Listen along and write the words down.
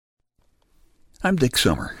I'm Dick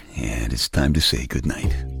Summer, and it's time to say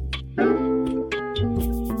goodnight.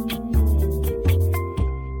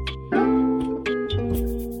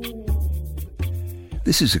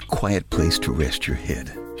 This is a quiet place to rest your head,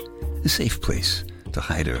 a safe place to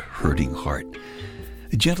hide a hurting heart,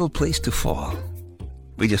 a gentle place to fall.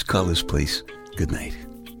 We just call this place goodnight.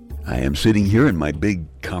 I am sitting here in my big,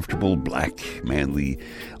 comfortable, black, manly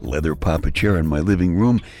leather papa chair in my living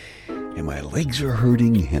room, and my legs are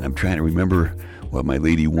hurting, and I'm trying to remember what my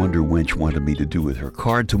lady Wonder Wench wanted me to do with her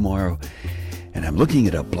car tomorrow. And I'm looking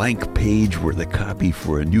at a blank page where the copy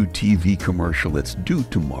for a new TV commercial that's due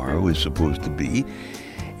tomorrow is supposed to be.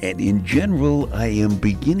 And in general, I am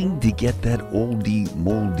beginning to get that oldie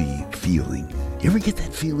moldy feeling. You ever get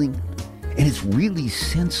that feeling? And it's really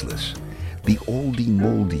senseless. The oldie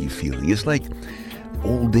moldy feeling. It's like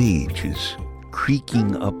old age is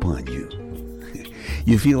creaking up on you.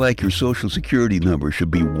 You feel like your social security number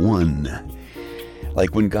should be 1.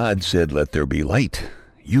 Like when God said, "Let there be light,"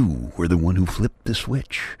 you were the one who flipped the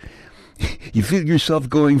switch. You feel yourself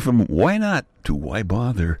going from "why not" to "why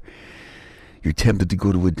bother?" You're tempted to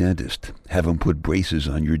go to a dentist, have him put braces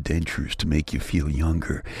on your dentures to make you feel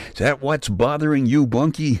younger. Is that what's bothering you,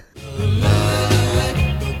 Bunky?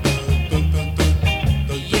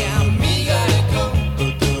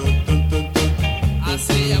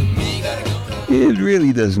 It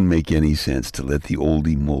really doesn't make any sense to let the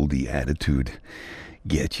oldie moldy attitude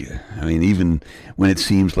get you. I mean, even when it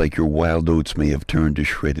seems like your wild oats may have turned to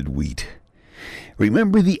shredded wheat.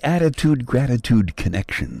 Remember the attitude-gratitude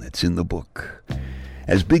connection that's in the book.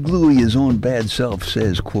 As Big Louie, his own bad self,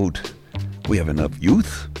 says, quote, "We have enough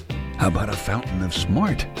youth. How about a fountain of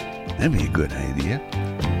smart? That'd be a good idea."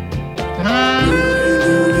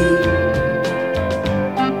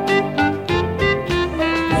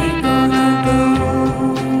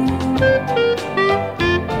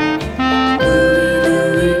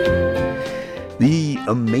 The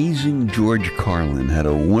amazing George Carlin had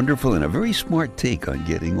a wonderful and a very smart take on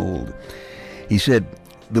getting old. He said,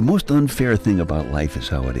 "The most unfair thing about life is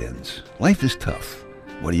how it ends. Life is tough.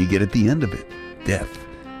 What do you get at the end of it? Death.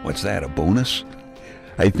 What's that, a bonus?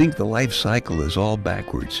 I think the life cycle is all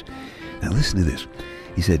backwards." Now listen to this.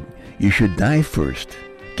 He said, "You should die first,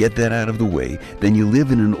 get that out of the way, then you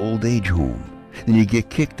live in an old age home. Then you get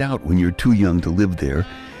kicked out when you're too young to live there.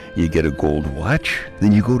 You get a gold watch,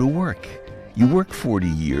 then you go to work. You work 40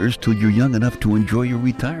 years till you're young enough to enjoy your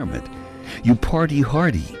retirement. You party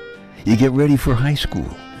hardy. You get ready for high school.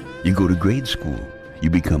 You go to grade school. You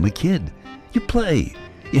become a kid. You play.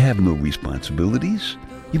 You have no responsibilities.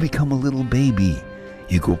 You become a little baby.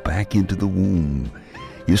 You go back into the womb.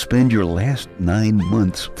 You spend your last 9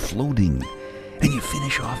 months floating. And you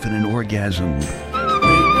finish off in an orgasm."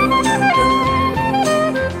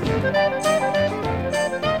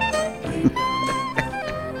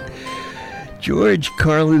 George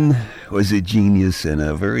Carlin was a genius and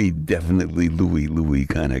a very definitely Louie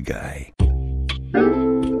kind of guy.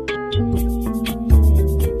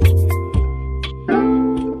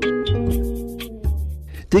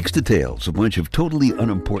 Dick's Details, a bunch of totally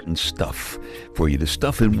unimportant stuff for you to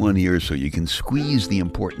stuff in one ear so you can squeeze the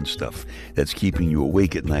important stuff that's keeping you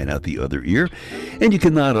awake at night out the other ear, and you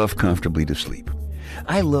can nod off comfortably to sleep.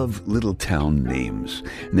 I love little town names.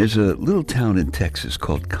 And there's a little town in Texas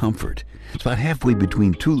called Comfort. It's about halfway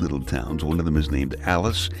between 2 little towns. One of them is named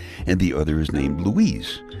Alice, and the other is named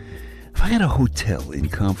Louise. If I had a hotel in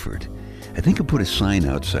Comfort, I think I'd put a sign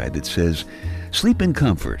outside that says, "Sleep in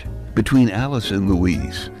comfort between Alice and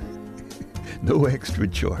Louise." No extra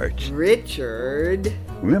charge. Richard.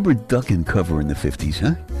 Remember duck and cover in the 50s,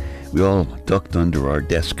 huh? We all ducked under our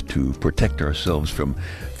desk to protect ourselves from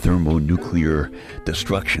thermonuclear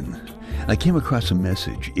destruction. I came across a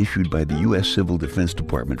message issued by the U.S. Civil Defense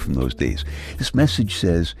Department from those days. This message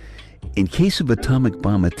says, "In case of atomic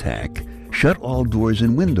bomb attack, shut all doors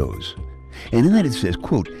and windows." And in that it says,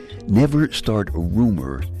 quote, "Never start a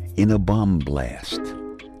rumor in a bomb blast."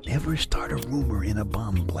 Never start a rumor in a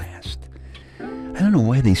bomb blast. I don't know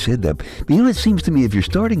why they said that, but it seems to me if you're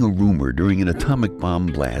starting a rumor during an atomic bomb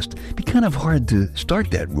blast, it'd be kind of hard to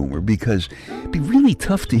start that rumor because it'd be really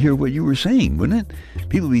tough to hear what you were saying, wouldn't it?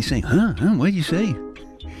 People would be saying, huh, what'd you say?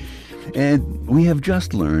 And we have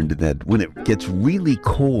just learned that when it gets really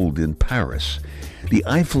cold in Paris, the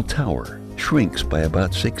Eiffel Tower shrinks by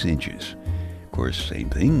about 6 inches. Of course, same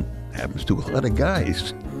thing happens to a lot of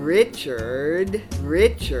guys. Richard.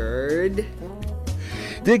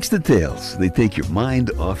 Dick's Details. They take your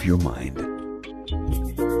mind off your mind.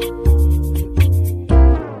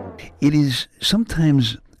 It is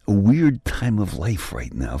sometimes a weird time of life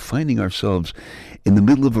right now, finding ourselves in the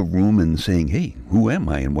middle of a room and saying, hey, who am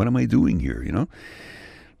I and what am I doing here, you know?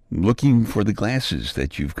 Looking for the glasses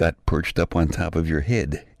that you've got perched up on top of your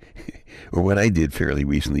head. Or what I did fairly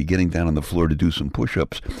recently, getting down on the floor to do some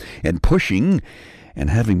push-ups and pushing and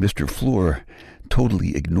having Mr. Floor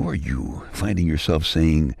totally ignore you, finding yourself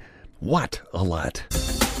saying, what, a lot.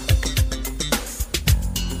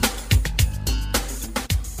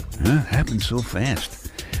 It happened so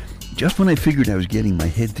fast. Just when I figured I was getting my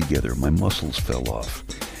head together, my muscles fell off.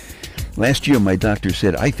 Last year, my doctor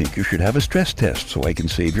said, I think you should have a stress test so I can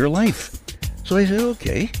save your life. So I said,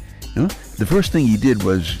 okay. You know, the first thing he did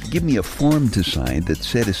was give me a form to sign that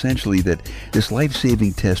said essentially that this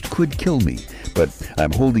life-saving test could kill me, but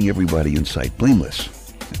I'm holding everybody in sight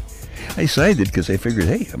blameless. I signed it because I figured,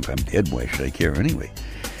 hey, I'm dead, why should I care anyway?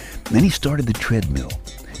 And then he started the treadmill,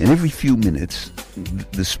 and every few minutes,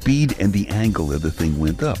 the speed and the angle of the thing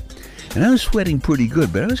went up. And I was sweating pretty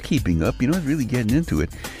good, but I was keeping up, really getting into it.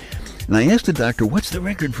 And I asked the doctor, what's the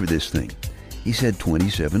record for this thing? He said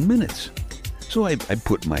 27 minutes. So I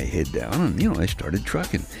put my head down and, I started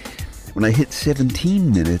trucking. When I hit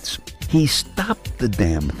 17 minutes, he stopped the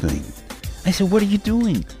damn thing. I said, what are you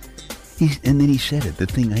doing? And then he said it, the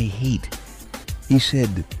thing I hate. He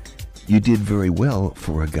said, you did very well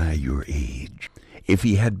for a guy your age. If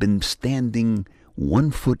he had been standing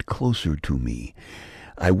 1 foot closer to me,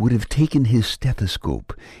 I would have taken his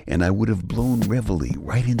stethoscope and I would have blown Reveille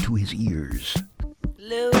right into his ears.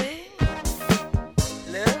 Louis,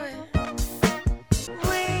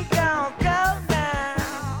 we gon' go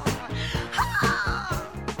now.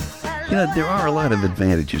 There are a lot of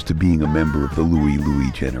advantages to being a member of the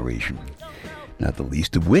Louis generation. Not the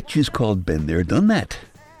least of which is called been there, done that.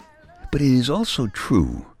 But it is also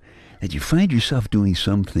true that you find yourself doing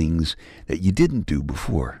some things that you didn't do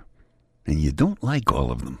before, and you don't like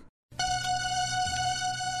all of them.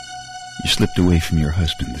 You slipped away from your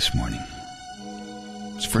husband this morning.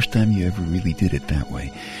 It's the first time you ever really did it that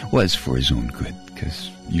way. Was for his own good, because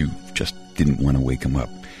you just didn't want to wake him up.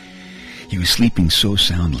 He was sleeping so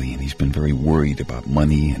soundly, and he's been very worried about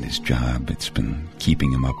money and his job. It's been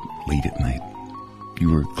keeping him up late at night. You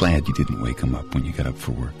were glad you didn't wake him up when you got up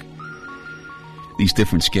for work. These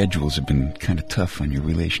different schedules have been kind of tough on your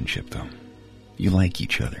relationship, though. You like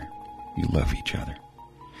each other. You love each other.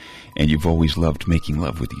 And you've always loved making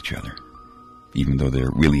love with each other, even though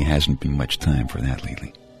there really hasn't been much time for that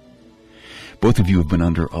lately. Both of you have been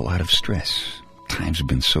under a lot of stress. Times have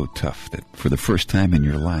been so tough that for the first time in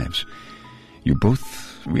your lives, you're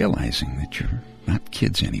both realizing that you're not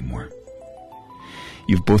kids anymore.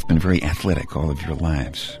 You've both been very athletic all of your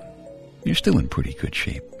lives. You're still in pretty good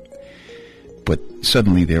shape. But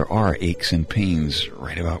suddenly there are aches and pains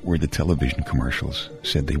right about where the television commercials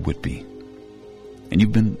said they would be. And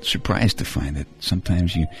you've been surprised to find that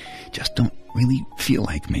sometimes you just don't really feel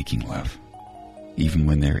like making love, even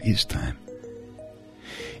when there is time.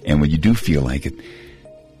 And when you do feel like it,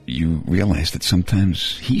 you realize that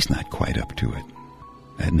sometimes he's not quite up to it.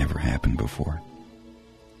 That never happened before.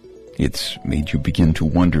 It's made you begin to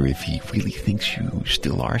wonder if he really thinks you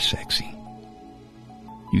still are sexy.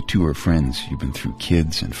 You two are friends. You've been through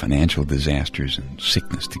kids and financial disasters and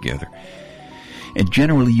sickness together. And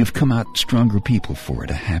generally you've come out stronger people for it,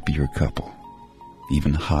 a happier couple,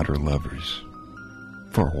 even hotter lovers,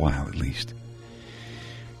 for a while at least.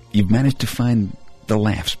 You've managed to find the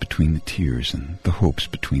laughs between the tears and the hopes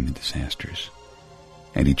between the disasters,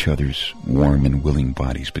 and each other's warm and willing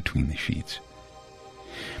bodies between the sheets.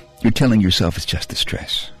 You're telling yourself it's just the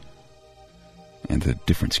stress and the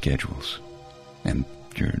different schedules, and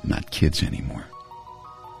you're not kids anymore.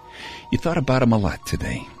 You thought about him a lot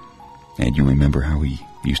today, and you remember how he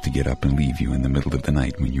used to get up and leave you in the middle of the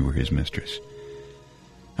night when you were his mistress.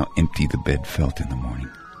 How empty the bed felt in the morning.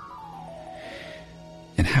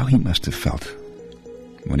 And how he must have felt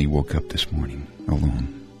when he woke up this morning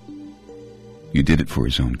alone. You did it for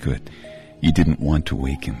his own good. You didn't want to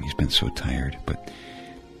wake him. He's been so tired. But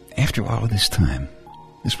after all of this time,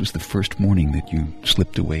 this was the first morning that you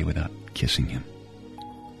slipped away without kissing him.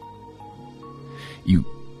 You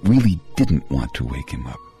really didn't want to wake him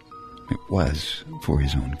up. It was for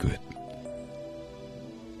his own good.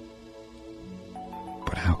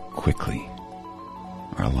 But how quickly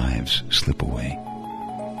our lives slip away.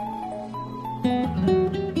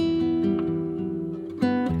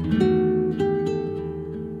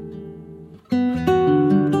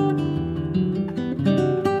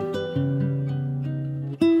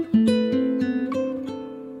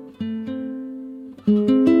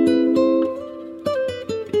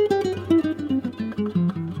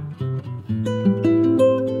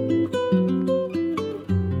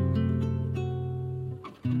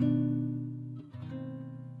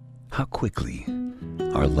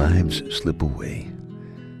 lives slip away.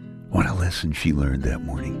 What a lesson she learned that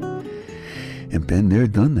morning. And been there,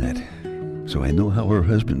 done that. So I know how her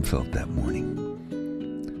husband felt that morning.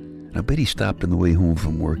 I bet he stopped on the way home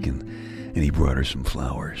from work and he brought her some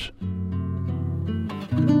flowers.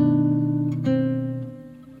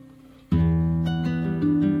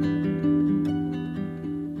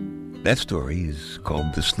 That story is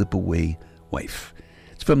called The Slip-Away Wife.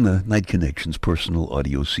 It's from the Night Connections personal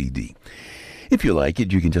audio CD. If you like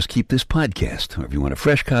it, you can just keep this podcast. Or if you want a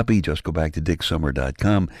fresh copy, just go back to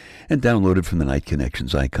dicksummer.com and download it from the Night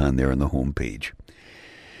Connections icon there on the home page.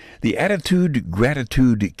 The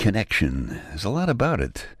attitude-gratitude connection. There's a lot about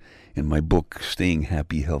it in my book, Staying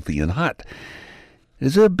Happy, Healthy, and Hot.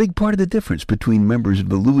 There's a big part of the difference between members of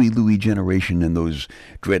the Louie generation and those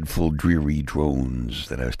dreadful, dreary drones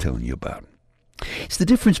that I was telling you about. It's the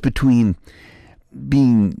difference between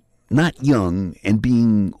being not young and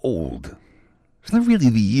being old. It's not really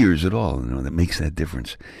the years at all, that makes that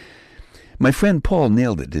difference. My friend Paul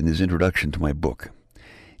nailed it in his introduction to my book.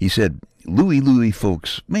 He said, Louie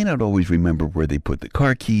folks may not always remember where they put the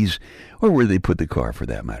car keys or where they put the car for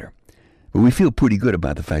that matter. But we feel pretty good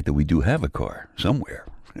about the fact that we do have a car somewhere.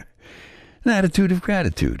 An attitude of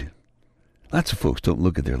gratitude. Lots of folks don't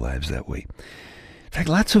look at their lives that way. In fact,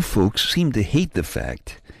 lots of folks seem to hate the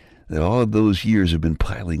fact that all of those years have been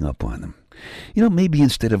piling up on them. Maybe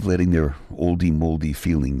instead of letting their oldie moldy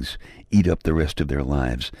feelings eat up the rest of their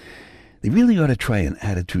lives, they really ought to try an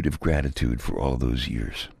attitude of gratitude for all those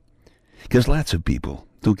years. Because lots of people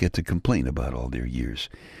don't get to complain about all their years.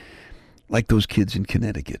 Like those kids in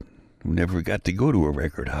Connecticut who never got to go to a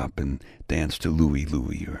record hop and dance to Louie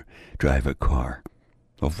or drive a car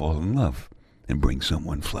or fall in love and bring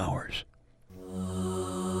someone flowers.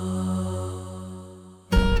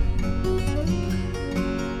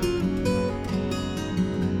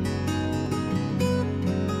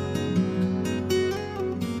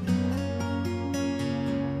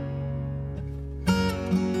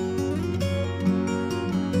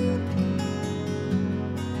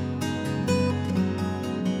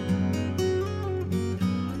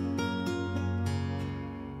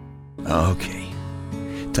 Okay,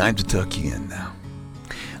 time to tuck you in now.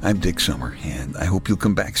 I'm Dick Summer, and I hope you'll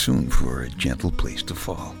come back soon for a gentle place to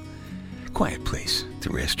fall. Quiet place to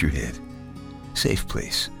rest your head. Safe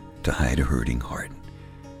place to hide a hurting heart.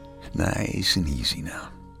 Nice and easy now.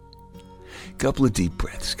 Couple of deep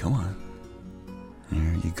breaths, come on.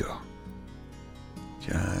 There you go.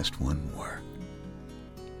 Just one more.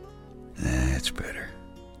 That's better.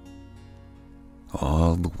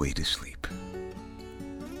 All the way to sleep.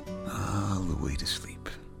 All the way to sleep.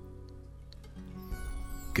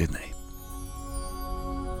 Good night.